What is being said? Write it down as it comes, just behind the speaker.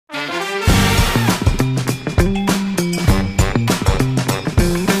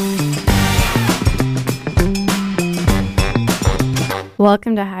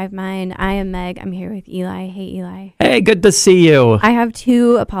Welcome to Hive Mind. I am Meg. I'm here with Eli. Hey, Eli. Hey, good to see you. I have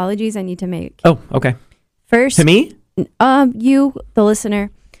 2 apologies I need to make. Oh, okay. First, to me? You, the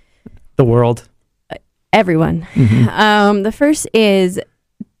listener. The world. Everyone. Mm-hmm. The first is,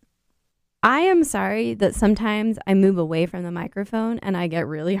 I am sorry that sometimes I move away from the microphone and I get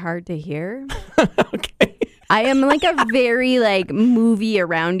really hard to hear. Okay. I am like a very movie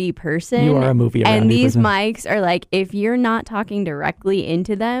aroundy person. You are a movie aroundy And these person. mics are if you're not talking directly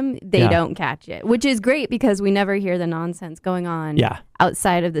into them, they don't catch it, which is great because we never hear the nonsense going on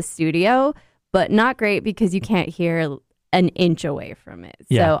outside of the studio, but not great because you can't hear an inch away from it.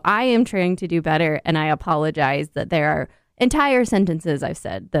 Yeah. So I am trying to do better, and I apologize that there are entire sentences I've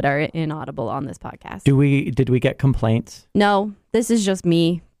said that are inaudible on this podcast. Did we get complaints? No, this is just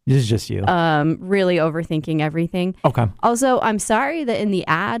me. This is just you. Really overthinking everything. Okay. Also, I'm sorry that in the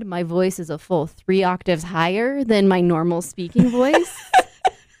ad, my voice is a full 3 octaves higher than my normal speaking voice.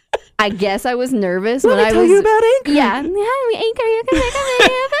 I guess I was nervous when I was... tell you about Anchor. Yeah. Anchor, you can make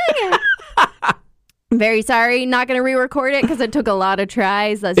a video. Very sorry. Not going to re-record it because it took a lot of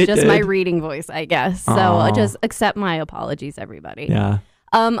tries. That's just my reading voice, I guess. So just accept my apologies, everybody. Yeah.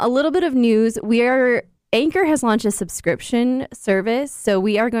 A little bit of news. Anchor has launched a subscription service, so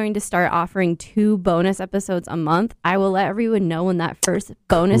we are going to start offering 2 bonus episodes a month. I will let everyone know when that first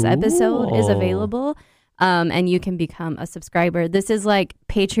bonus episode is available, and you can become a subscriber. This is like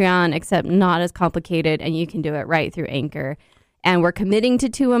Patreon, except not as complicated, and you can do it right through Anchor. And we're committing to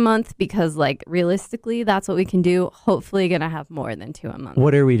 2 a month because, realistically, that's what we can do. Hopefully going to have more than 2 a month.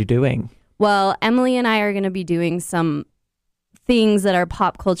 What are we doing? Well, Emily and I are going to be doing some things that are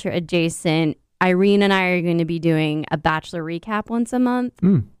pop culture adjacent. Irene and I are going to be doing a Bachelor recap once a month,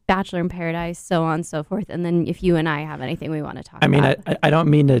 Bachelor in Paradise, so on and so forth. And then if you and I have anything we want to talk about. I mean, I don't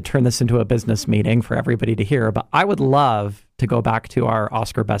mean to turn this into a business meeting for everybody to hear, but I would love to go back to our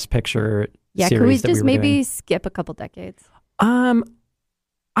Oscar Best Picture series. Can we that just were maybe doing. skip a couple decades? I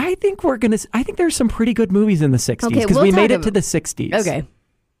think I think there's some pretty good movies in the 60s because we made it to the 60s. Okay.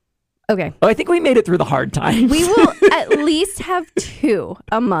 Oh, I think we made it through the hard times. We will at least have 2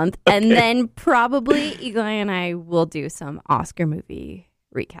 a month, and then probably Eli and I will do some Oscar movie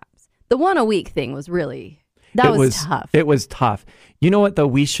recaps. The 1 a week thing was really tough. It was tough. You know what though?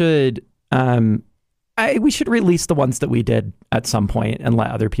 We should release the ones that we did at some point and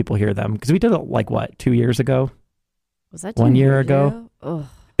let other people hear them because we did it 2 years ago. Was that 1 year ago? Ugh.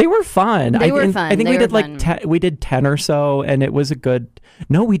 They were fun. They were fun. I think we did we did 10 or so, and it was a good.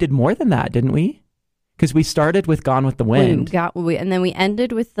 No, we did more than that, didn't we? Because we started with Gone with the Wind. And then we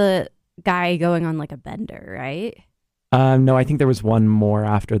ended with the guy going on a bender, right? No, I think there was one more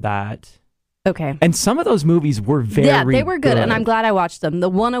after that. Okay. And some of those movies were very they were good, and I'm glad I watched them. The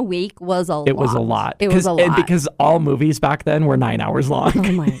 1 a week was a lot. It was a lot. It was a lot. Because all movies back then were 9 hours long.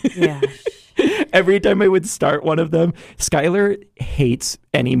 Oh my gosh. Every time I would start one of them, Skylar hates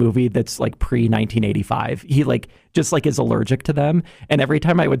any movie that's pre-1985. He just is allergic to them. And every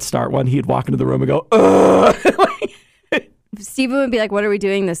time I would start one, he'd walk into the room and go, ugh. Steven would be like, what are we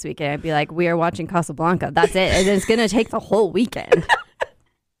doing this weekend? I'd be like, we are watching Casablanca. That's it. And it's going to take the whole weekend.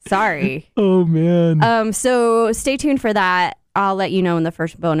 Sorry. Oh, man. So stay tuned for that. I'll let you know when the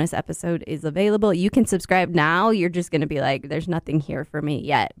first bonus episode is available. You can subscribe now. You're just going to be like, there's nothing here for me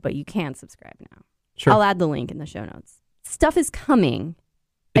yet, but you can subscribe now. Sure. I'll add the link in the show notes. Stuff is coming.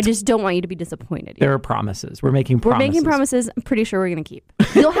 I just don't want you to be disappointed. There are promises. We're making promises. We're making promises. I'm pretty sure we're going to keep.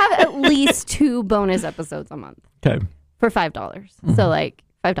 You'll have at least 2 bonus episodes a month. Okay. For $5. Mm-hmm. So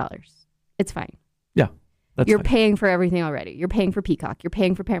 $5. It's fine. Yeah. You're paying for everything already. You're paying for Peacock. You're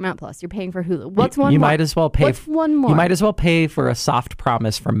paying for Paramount Plus. You're paying for Hulu. What's one more? You might as well pay. What's one more? You might as well pay for a soft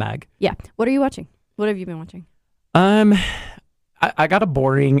promise from Meg. Yeah. What are you watching? What have you been watching? I got a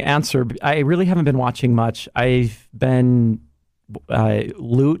boring answer. I really haven't been watching much. I've been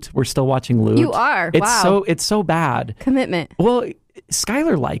Loot. We're still watching Loot. You are. It's so bad. Commitment. Well,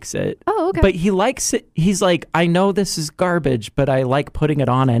 Skylar likes it. Oh, okay. But he likes it. He's like, I know this is garbage, but I like putting it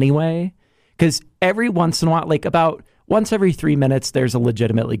on anyway. Because every once in a while, about once every 3 minutes, there's a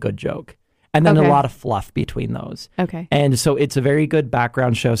legitimately good joke. And then a lot of fluff between those. Okay. And so it's a very good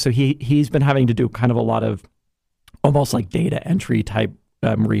background show. So he's been having to do kind of a lot of almost data entry type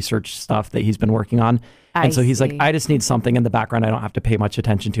research stuff that he's been working on. And so he's like, I just need something in the background I don't have to pay much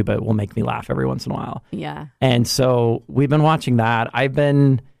attention to, but it will make me laugh every once in a while. Yeah. And so we've been watching that. I've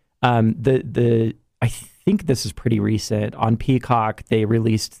been, I think this is pretty recent. On Peacock, they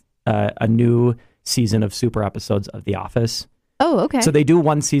released a new season of super episodes of The Office. Oh, okay. So they do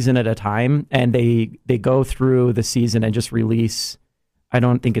one season at a time, and they go through the season and just release I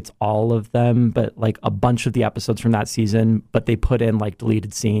don't think it's all of them, but like a bunch of the episodes from that season, but they put in like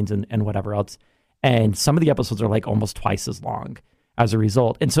deleted scenes and whatever else. And some of the episodes are like almost twice as long as a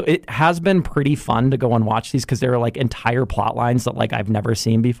result. And so it has been pretty fun to go and watch these because there are like entire plot lines that like I've never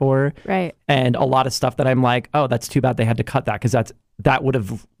seen before. Right. And a lot of stuff that I'm like, oh, that's too bad they had to cut that because that would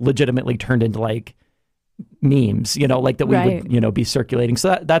have legitimately turned into like memes, like that we would, be circulating.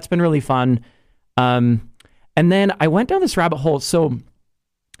 So that's been really fun. And then I went down this rabbit hole. So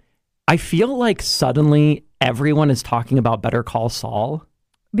I feel like suddenly everyone is talking about Better Call Saul.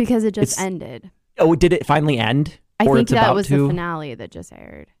 Because it just ended. Oh, did it finally end? I think that was the finale that just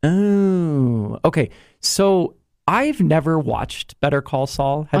aired. Oh, okay. So I've never watched Better Call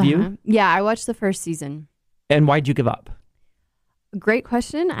Saul. Have you? Yeah, I watched the first season. And why'd you give up? Great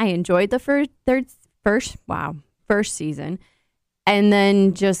question. I enjoyed the first season and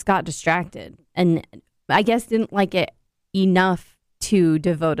then just got distracted. And I guess didn't like it enough to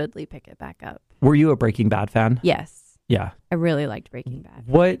devotedly pick it back up. Were you a Breaking Bad fan? Yes. Yeah. I really liked Breaking Bad.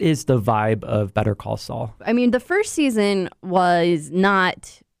 What is the vibe of Better Call Saul? I mean, the first season was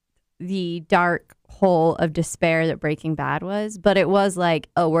not the dark hole of despair that Breaking Bad was, but it was like,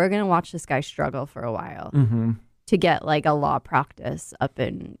 oh, we're going to watch this guy struggle for a while to get like a law practice up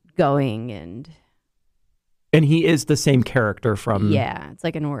and going. And he is the same character from... Yeah, it's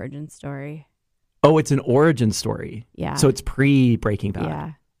like an origin story. Oh, it's an origin story. Yeah. So it's pre-Breaking Bad.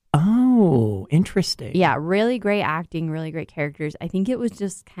 Yeah. Oh, interesting. Yeah, really great acting, really great characters. I think it was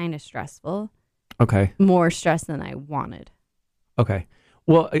just kind of stressful. Okay. More stress than I wanted. Okay.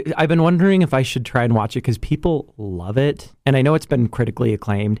 Well, I've been wondering if I should try and watch it because people love it. And I know it's been critically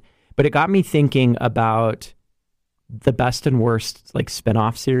acclaimed, but it got me thinking about the best and worst like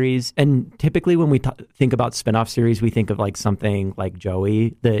spinoff series. And typically when we think about spinoff series, we think of like something like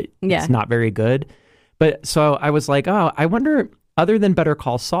Joey that it's not very good. But so I was like, oh, I wonder... Other than Better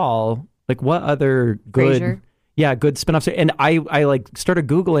Call Saul, like what other good, Frasier. Good spinoffs? And I like started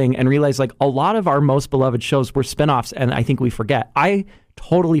Googling and realized like a lot of our most beloved shows were spinoffs, and I think we forget. I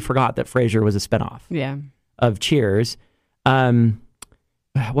totally forgot that Frasier was a spinoff. Yeah. Of Cheers.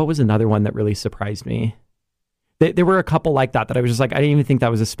 What was another one that really surprised me? There were a couple like that I was just like, I didn't even think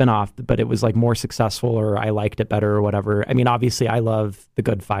that was a spinoff, but it was like more successful or I liked it better or whatever. I mean, obviously, I love The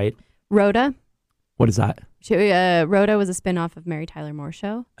Good Fight. Rhoda. What is that? Rhoda was a spinoff of Mary Tyler Moore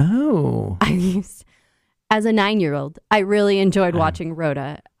Show. Oh. As a 9-year-old, I really enjoyed watching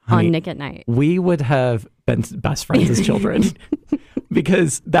Rhoda on Nick at Night. We would have been best friends as children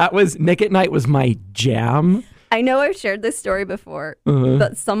because Nick at Night was my jam. I know I've shared this story before,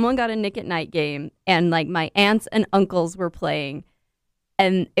 but someone got a Nick at Night game and like my aunts and uncles were playing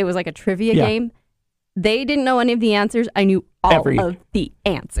and it was like a trivia game. They didn't know any of the answers. I knew all of the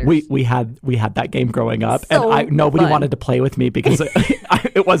answers. We had that game growing up, so and nobody wanted to play with me because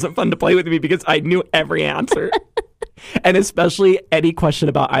it wasn't fun to play with me because I knew every answer, and especially any question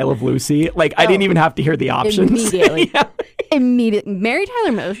about I Love Lucy. Like I didn't even have to hear the options immediately. Immediately, Mary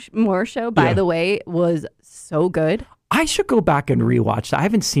Tyler Moore Show, by the way, was so good. I should go back and rewatch that. I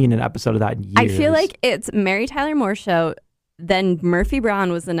haven't seen an episode of that in years. I feel like it's Mary Tyler Moore Show. Then Murphy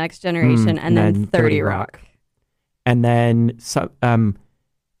Brown was the next generation, and then 30 Rock. And then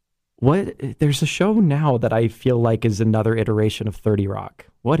there's a show now that I feel like is another iteration of 30 Rock.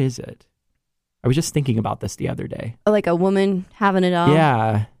 What is it? I was just thinking about this the other day. Like a woman having it all?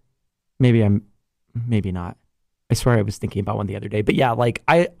 Yeah. Maybe not. I swear I was thinking about one the other day. But yeah, like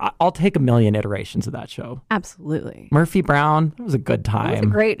I'll take a million iterations of that show. Absolutely. Murphy Brown, that was a good time. It was a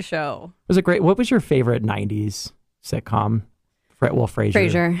great show. What was your favorite 90s sitcom? Well, Frasier.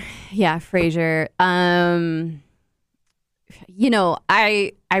 Frasier. Yeah, Frasier. I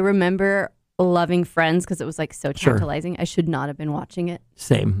remember loving Friends because it was like so tantalizing. I should not have been watching it.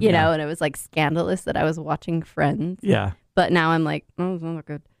 Same. You know, and it was like scandalous that I was watching Friends. Yeah. But now I'm like, oh, it's not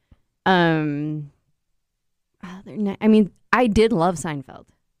good. I mean, I did love Seinfeld.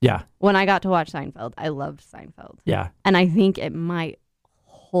 Yeah. When I got to watch Seinfeld, I loved Seinfeld. Yeah. And I think it might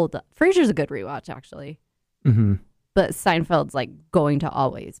hold up. Frasier's a good rewatch, actually. Mm-hmm. But Seinfeld's like going to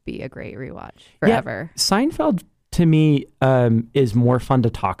always be a great rewatch forever. Yeah, Seinfeld to me is more fun to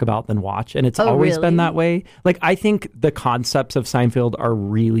talk about than watch, and it's always been that way. Like I think the concepts of Seinfeld are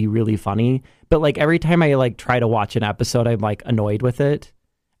really, really funny, but like every time I like try to watch an episode, I'm like annoyed with it.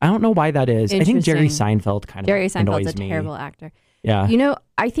 I don't know why that is. I think Jerry Seinfeld Jerry Seinfeld's annoys me. Terrible actor. Yeah. You know,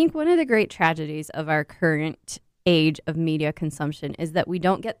 I think one of the great tragedies of our current age of media consumption is that we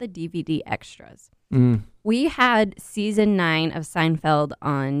don't get the DVD extras. We had season 9 of Seinfeld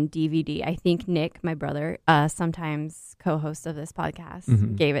on DVD. I think Nick, my brother, sometimes co-host of this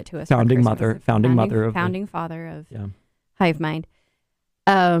podcast, gave it to us. Founding father of Hive Mind.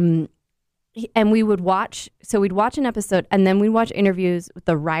 And we'd watch an episode and then we'd watch interviews with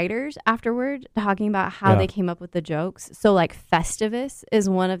the writers afterward talking about how they came up with the jokes. So like Festivus is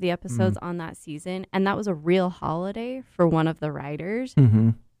one of the episodes on that season. And that was a real holiday for one of the writers.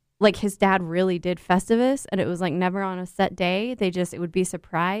 Mm-hmm. Like his dad really did Festivus and it was like never on a set day. It would be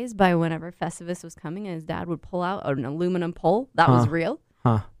surprised by whenever Festivus was coming and his dad would pull out an aluminum pole. That was real.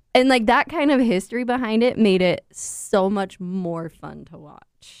 Huh. And like that kind of history behind it made it so much more fun to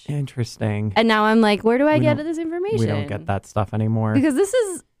watch. Interesting. And now I'm like, where do I get this information? We don't get that stuff anymore. Because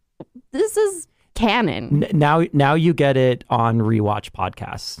this is canon. Now you get it on rewatch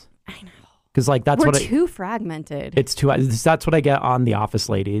podcasts. I know. Because like We're too fragmented. That's what I get on The Office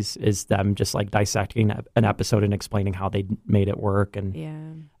Ladies is them just like dissecting an episode and explaining how they made it work.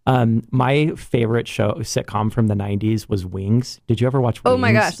 And my favorite sitcom from the 90s was Wings. Did you ever watch Wings? Oh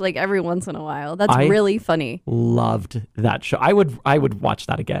my gosh, like every once in a while. That's really funny. Loved that show. I would watch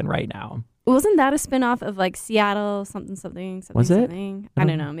that again right now. Wasn't that a spinoff of like Seattle something? Was it? Something? I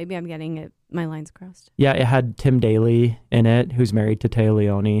don't know. Maybe I'm getting my lines crossed. Yeah, it had Tim Daly in it, who's married to Téa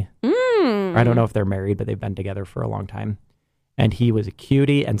Leoni. I don't know if they're married, but they've been together for a long time. And he was a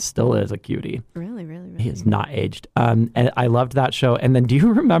cutie and still is a cutie. Really, really, really. He has not aged. And I loved that show. And then do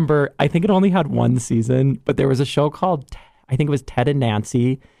you remember, I think it only had one season, but there was a show called, I think it was Ted and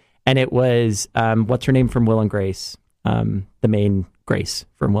Nancy. And it was, what's her name from Will and Grace? The main Grace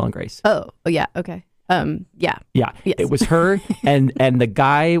from Will and Grace. Oh yeah. Okay. Yeah. Yeah. Yes. It was her. and the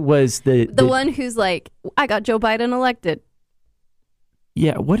guy was the one who's like, I got Joe Biden elected.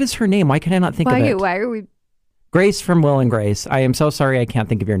 Yeah. What is her name? Why can I not think of it? Why are we? Grace from Will and Grace. I am so sorry I can't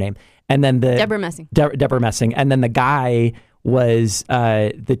think of your name. And then Deborah Messing. Deborah Messing. And then the guy was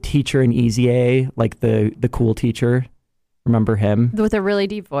the teacher in Easy A, like the cool teacher. Remember him? With a really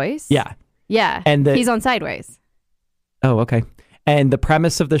deep voice? Yeah. Yeah. And he's on Sideways. Oh, okay. And the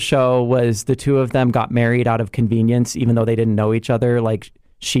premise of the show was the two of them got married out of convenience, even though they didn't know each other. Like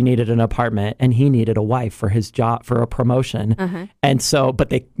she needed an apartment and he needed a wife for his job, for a promotion. Uh-huh. And so,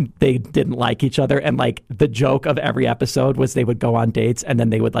 but they didn't like each other. And like the joke of every episode was they would go on dates and then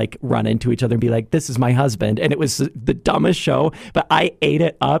they would like run into each other and be like, this is my husband. And it was the dumbest show, but I ate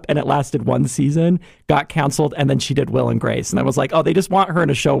it up and it lasted one season, got canceled. And then she did Will and Grace. And I was like, oh, they just want her in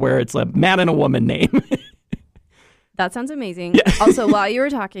a show where it's a man and a woman name. That sounds amazing. Yeah. Also, while you were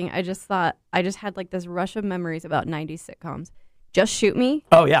talking, I just had like this rush of memories about 90s sitcoms. Just Shoot Me.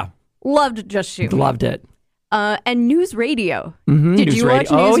 Oh, yeah. Loved Just Shoot Me. Loved it. And News Radio. Mm-hmm. Did you watch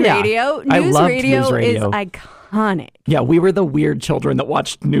News Radio? I loved News Radio. Is iconic. Yeah, we were the weird children that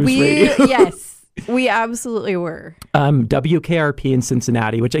watched News Radio. Yes, we absolutely were. WKRP in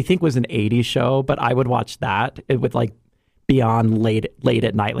Cincinnati, which I think was an 80s show, but I would watch that. It would like be on late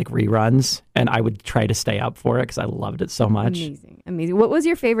at night, like reruns, and I would try to stay up for it because I loved it so much. Amazing. What was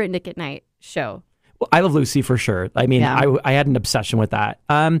your favorite Nick at Night show? Well, I Love Lucy for sure. I mean, yeah. I had an obsession with that.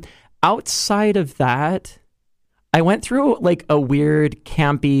 Outside of that, I went through like a weird,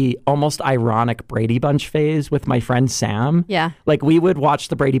 campy, almost ironic Brady Bunch phase with my friend Sam. Yeah. Like we would watch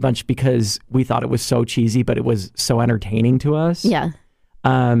the Brady Bunch because we thought it was so cheesy, but it was so entertaining to us. Yeah.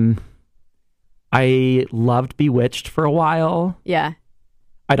 I loved Bewitched for a while. Yeah.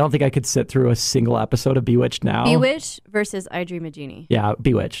 I don't think I could sit through a single episode of Bewitched now. Bewitched versus I Dream of Jeannie. Yeah,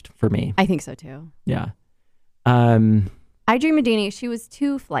 Bewitched for me. I think so too. Yeah. I Dream of Jeannie, she was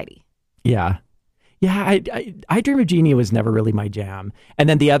too flighty. Yeah. Yeah, I Dream of Jeannie was never really my jam. And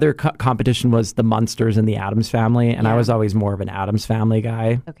then the other competition was the Munsters and the Addams Family, and I was always more of an Addams Family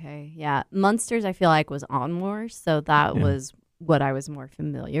guy. Okay, yeah. Munsters, I feel like, was on more, so that was what I was more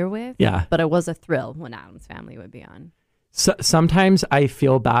familiar with. Yeah. But it was a thrill when Addams Family would be on. So, sometimes I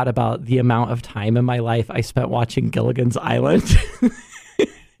feel bad about the amount of time in my life I spent watching Gilligan's Island.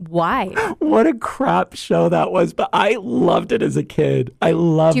 Why? What a crap show that was, but I loved it as a kid. I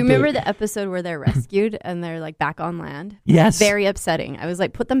loved it. Do you remember the episode where they're rescued and they're like back on land? Yes. Very upsetting. I was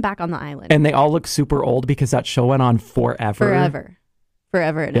like, put them back on the island. And they all look super old because that show went on forever.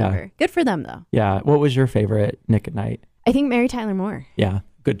 Forever and ever. Good for them though. Yeah. What was your favorite Nick at Night? I think Mary Tyler Moore. Yeah.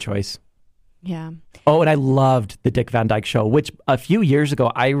 Good choice. Yeah. Oh, and I loved the Dick Van Dyke Show, which a few years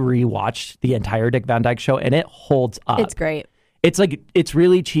ago I rewatched the entire Dick Van Dyke Show and it holds up. It's great. It's like, it's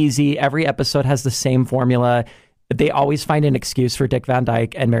really cheesy. Every episode has the same formula. They always find an excuse for Dick Van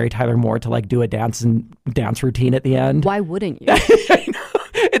Dyke and Mary Tyler Moore to like do a dance routine at the end. Why wouldn't you? I know.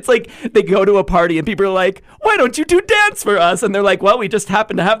 It's like they go to a party and people are like, why don't you do dance for us? And they're like, well, we just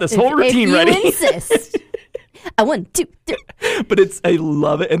happen to have this whole routine ready. If you insist. I 1, 2, 3. But I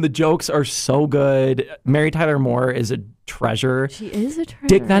love it. And the jokes are so good. Mary Tyler Moore is a treasure. She is a treasure.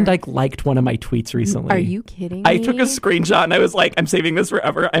 Dick Van Dyke liked one of my tweets recently. Are you kidding me? I took a screenshot and I was like, I'm saving this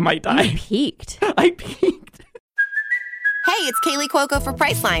forever. I might die. You peaked. I peaked. Hey, it's Kaylee Cuoco for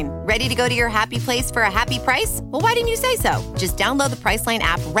Priceline. Ready to go to your happy place for a happy price? Well, why didn't you say so? Just download the Priceline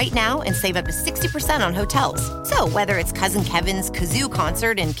app right now and save up to 60% on hotels. So whether it's Cousin Kevin's Kazoo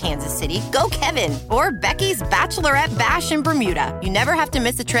Concert in Kansas City, go Kevin, or Becky's Bachelorette Bash in Bermuda, you never have to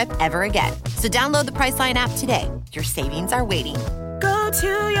miss a trip ever again. So download the Priceline app today. Your savings are waiting. Go to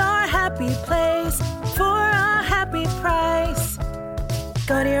your happy place for a happy price.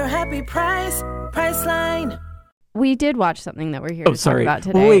 Go to your happy price, Priceline. We did watch something that we're here to talk about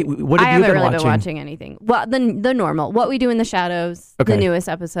today. Wait, what have I you haven't been really watching? been watching anything. Well, the normal. What We Do in the Shadows, Okay. the newest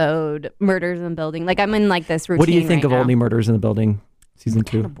episode, Murders in the Building. Like, I'm in like this routine. What do you think right of now. Only Murders in the Building season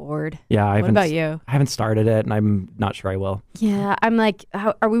 2? I'm kind of bored. Yeah, What about you? I haven't started it, and I'm not sure I will. Yeah, I'm like,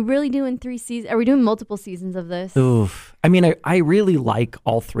 are we really doing 3 seasons? Are we doing multiple seasons of this? Oof. I mean, I really like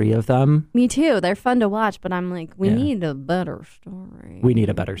all 3 of them. Me too. They're fun to watch, but I'm like, we Yeah. need a better story. We need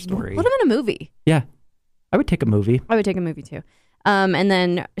a better story. Put them in a movie. Yeah, I would take a movie. I would take a movie too. And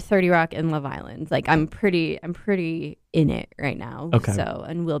then 30 Rock and Love Island. Like, I'm pretty in it right now. Okay. So,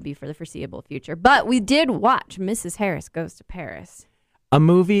 and will be for the foreseeable future. But we did watch Mrs. Harris Goes to Paris. A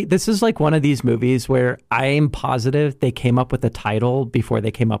movie. This is like one of these movies where I am positive they came up with a title before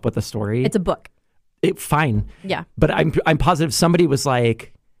they came up with a story. It's a book. Fine. Yeah. But I'm positive somebody was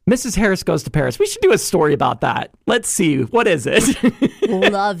like, Mrs. Harris Goes to Paris. We should do a story about that. Let's see. What is it?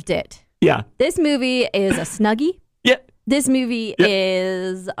 Loved it. Yeah. This movie is a Snuggie. Yeah. This movie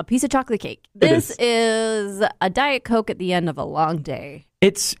is a piece of chocolate cake. This is a Diet Coke at the end of a long day.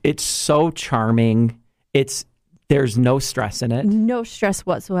 It's so charming. There's no stress in it. No stress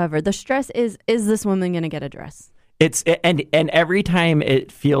whatsoever. The stress is this woman going to get a dress? And every time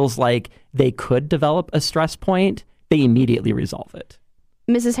it feels like they could develop a stress point, they immediately resolve it.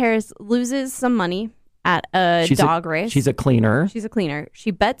 Mrs. Harris loses some money at a dog race. She's a cleaner. She's a cleaner. She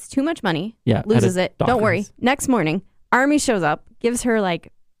bets too much money. Yeah, Loses at a it. dog Don't worry. race. Next morning, Army shows up, gives her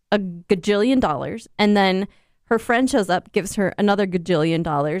like a gajillion dollars, and then her friend shows up, gives her another gajillion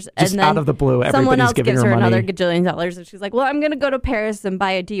dollars, Just and then out of the blue, someone everybody's else giving gives her her money. another gajillion dollars, and she's like, "Well, I'm going to go to Paris and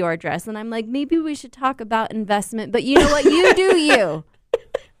buy a Dior dress." And I'm like, "Maybe we should talk about investment." But you know what? You do you,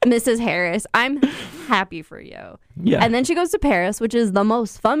 Mrs. Harris. I'm happy for you. Yeah. And then she goes to Paris, which is the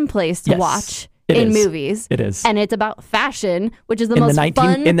most fun place to Yes, watch it in is. movies. It is. And it's about fashion, which is the in most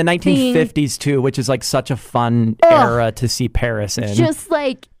fun in the thing. 1950s too, which is like such a fun era to see Paris in. Just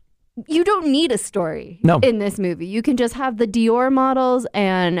like, you don't need a story No. in this movie. You can just have the Dior models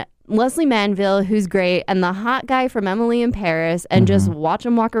and Leslie Manville, who's great, and the hot guy from Emily in Paris, and just watch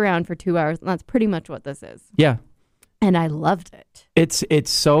them walk around for 2 hours. And that's pretty much what this is. Yeah. And I loved it.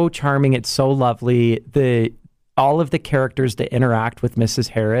 It's so charming. It's so lovely. All of the characters that interact with Mrs.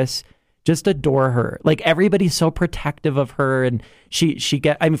 Harris just adore her. Like, everybody's so protective of her, and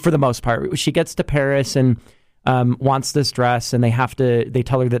for the most part, she gets to Paris and wants this dress, and they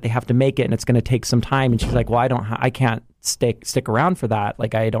tell her that they have to make it, and it's going to take some time, and she's like, well, I can't stick around for that.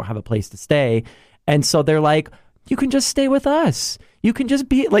 Like, I don't have a place to stay. And so they're like, you can just stay with us. You can just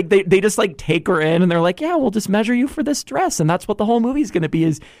be like, they just like take her in, and they're like, yeah, we'll just measure you for this dress. And that's what the whole movie's going to be,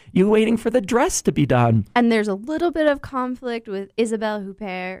 is you waiting for the dress to be done. And there's a little bit of conflict with Isabelle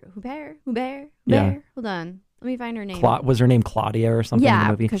Huppert. Yeah. Hold on. Let me find her name. Was her name Claudia or something in the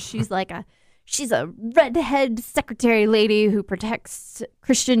Yeah, movie? because she's a redhead secretary lady who protects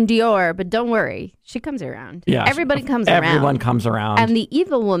Christian Dior. But don't worry, she comes around. Yeah, Everybody comes around. Everyone comes around. And the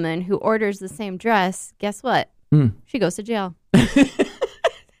evil woman who orders the same dress, guess what? She goes to jail.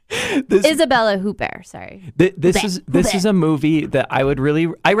 Isabella Huppert, sorry. This is a movie that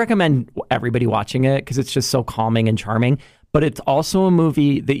I recommend everybody watching it, because it's just so calming and charming. But it's also a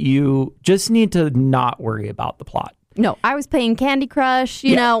movie that you just need to not worry about the plot. No, I was playing Candy Crush,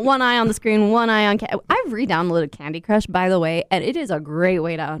 you know, one eye on the screen, one eye on... I've re-downloaded Candy Crush, by the way, and it is a great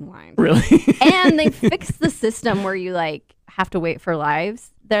way to unwind. Really? And they fixed the system where you, like, have to wait for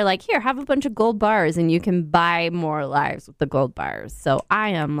lives. They're like, here, have a bunch of gold bars, and you can buy more lives with the gold bars. So I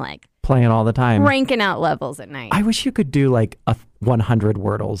am, like... Playing all the time. Ranking out levels at night. I wish you could do, like, 100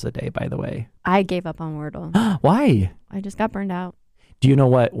 Wordles a day, by the way. I gave up on Wordle. Why? I just got burned out. Do you know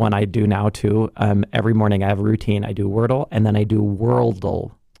what one I do now, too? Every morning I have a routine. I do Wordle, and then I do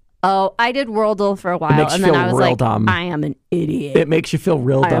Worldle. Oh, I did Worldle for a while, makes and you then feel I was real like, dumb. I am an idiot. It makes you feel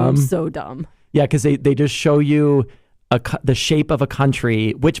real I am dumb. so dumb. Yeah, because they just show you the shape of a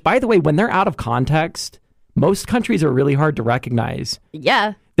country, which, by the way, when they're out of context, most countries are really hard to recognize.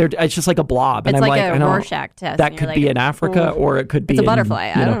 Yeah. It's just like a blob. It's and I'm like I a don't, Rorschach test. that could be in Africa, or it could be it's a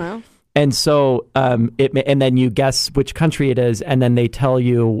butterfly. I don't know. And so and then you guess which country it is, and then they tell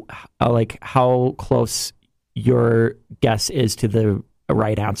you like how close your guess is to the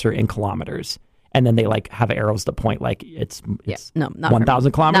right answer in kilometers. And then they like have arrows that point like it's no, not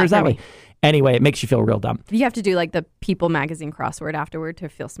 1,000 kilometers that way. Anyway, it makes you feel real dumb. You have to do like the People magazine crossword afterward to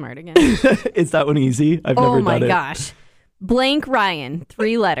feel smart again. Is that one easy? I've never done it. Oh my gosh. Blank Ryan,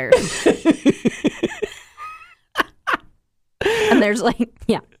 3 letters. And there's like,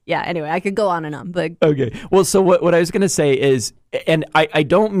 anyway, I could go on and on, but okay. Well, so what I was going to say is, and I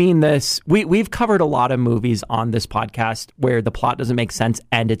don't mean this, we've covered a lot of movies on this podcast where the plot doesn't make sense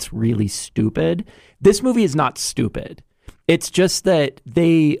and it's really stupid. This movie is not stupid. It's just that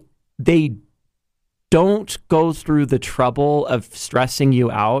they don't go through the trouble of stressing you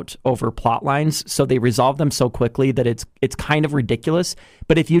out over plot lines, so they resolve them so quickly that it's kind of ridiculous.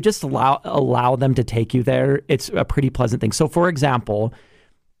 But if you just allow them to take you there, it's a pretty pleasant thing. So, for example,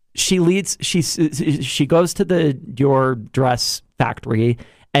 she goes to the Dior dress factory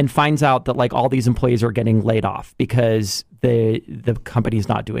and finds out that like all these employees are getting laid off because the company's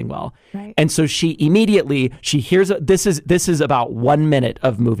not doing well. Right. And so she hears this is about 1 minute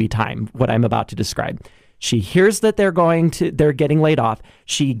of movie time, what I'm about to describe. She hears that they're getting laid off.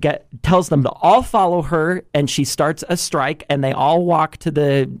 She tells them to all follow her, and she starts a strike, and they all walk to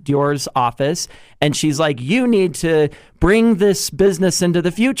the Dior's office. And she's like, you need to bring this business into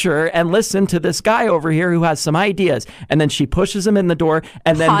the future and listen to this guy over here who has some ideas. And then she pushes him in the door,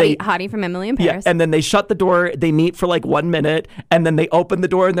 and then Hottie from Emily in Paris. Yeah, and then they shut the door. They meet for like 1 minute, and then they open the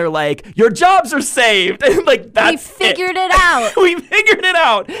door, and they're like, your jobs are saved. And like, that's We figured it out. We figured it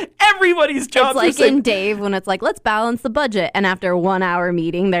out. Everybody's jobs are saved. It's like in Dave when it's like, let's balance the budget. And after a 1 hour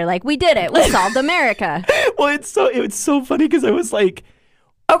meeting, they're like, we did it. We solved America. Well, it's so funny because I was like,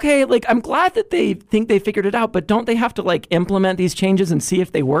 okay, like I'm glad that they think they figured it out, but don't they have to like implement these changes and see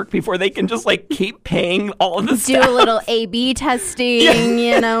if they work before they can just like keep paying all of the stuff? Do a little A/B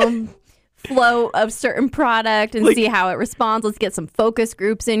testing, flow of certain product and see how it responds. Let's get some focus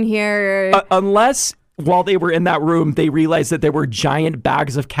groups in here. Unless while they were in that room, they realized that there were giant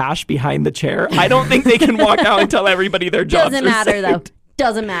bags of cash behind the chair. I don't think they can walk out and tell everybody their jobs Doesn't matter saved. though.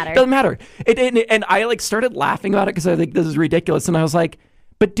 Doesn't matter. Doesn't matter. And I like started laughing about it because I think this is ridiculous. And I was like,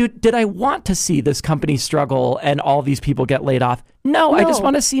 but did I want to see this company struggle and all these people get laid off? No, I just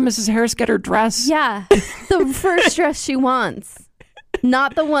want to see Mrs. Harris get her dress. Yeah, the first dress she wants.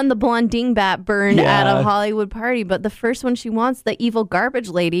 Not the one the blonde dingbat burned at a Hollywood party, but the first one she wants, the evil garbage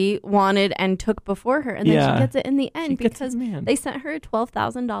lady wanted and took before her. And then she gets it in the end because they sent her a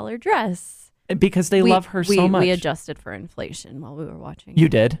 $12,000 dress. Because they love her so much. We adjusted for inflation while we were watching. You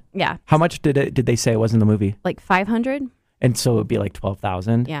did? Yeah. How much did they say it was in the movie? Like $500. And so it would be like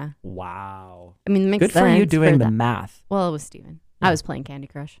 12,000? Yeah. Wow. I mean, it makes good sense for you doing the math. Well, it was Steven. I was playing Candy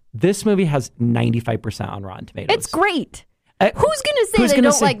Crush. This movie has 95% on Rotten Tomatoes. It's great. Who's going to say they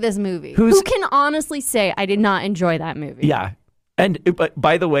don't like this movie? Who can honestly say, I did not enjoy that movie? Yeah. But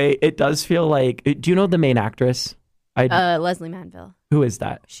by the way, it does feel like, do you know the main actress? Leslie Manville. Who is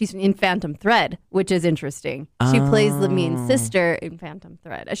that? She's in Phantom Thread, which is interesting. She plays the mean sister in Phantom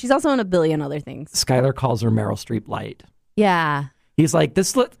Thread. She's also in a billion other things. Skylar calls her Meryl Streep light. Yeah. He's like,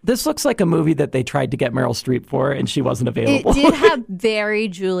 this looks like a movie that they tried to get Meryl Streep for and she wasn't available. It did have very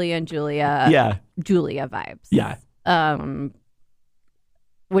Julia and Julia vibes. Yeah.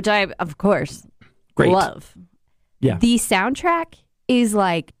 Which I, of course, Great. love. Yeah. The soundtrack is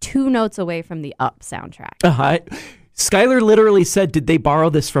like 2 notes away from the Up soundtrack. Skylar literally said, did they borrow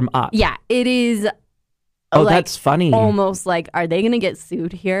this from Up? Yeah, it is. Oh, like, that's funny. Almost like, are they going to get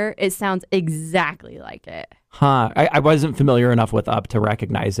sued here? It sounds exactly like it. Huh. I wasn't familiar enough with Up to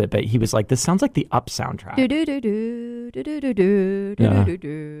recognize it, but he was like, this sounds like the Up soundtrack. You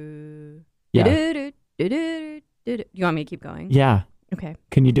want me to keep going? Yeah. Okay.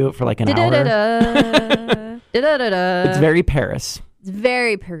 Can you do it for like an hour? It's very Paris. It's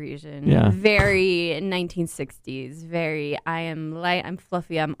very Parisian. Yeah. Very 1960s. Very, I am light, I'm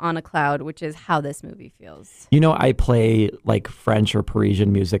fluffy, I'm on a cloud, which is how this movie feels. You know, I play like French or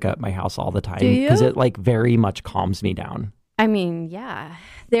Parisian music at my house all the time. Do you? Because it like very much calms me down. I mean, yeah.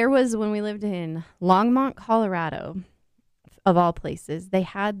 There was, when we lived in Longmont, Colorado, of all places, they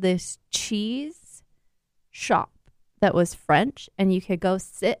had this cheese shop that was French, and you could go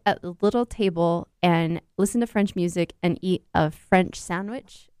sit at a little table and listen to French music and eat a French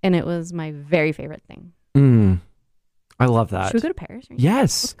sandwich, and it was my very favorite thing. I love that. Should we go to Paris?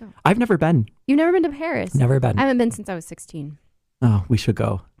 Yes. Let's go. I've never been. You've never been to Paris? Never been. I haven't been since I was 16. Oh, we should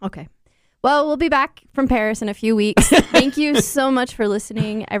go. Okay. Well, we'll be back from Paris in a few weeks. Thank you so much for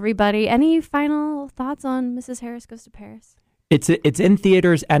listening, everybody. Any final thoughts on Mrs. Harris Goes to Paris? It's in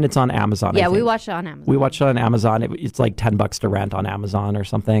theaters and it's on Amazon. Yeah, we watched it on Amazon. We watched it on Amazon. It's like $10 to rent on Amazon or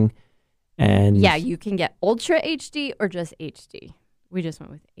something. And yeah, you can get Ultra HD or just HD. We just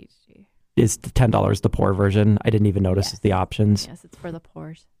went with HD. Is the $10 the poor version? I didn't even notice the options. Yes, it's for the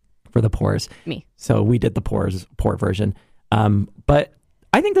poors. For the poors. Me. So we did the poor version. But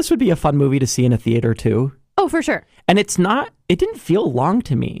I think this would be a fun movie to see in a theater too. Oh, for sure. And it didn't feel long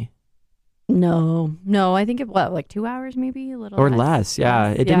to me. No, I think like 2 hours, maybe a little or less.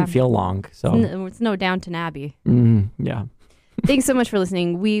 Yeah, it didn't feel long. So it's no Downton Abbey. Yeah. Thanks so much for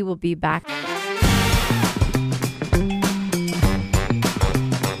listening. We will be back.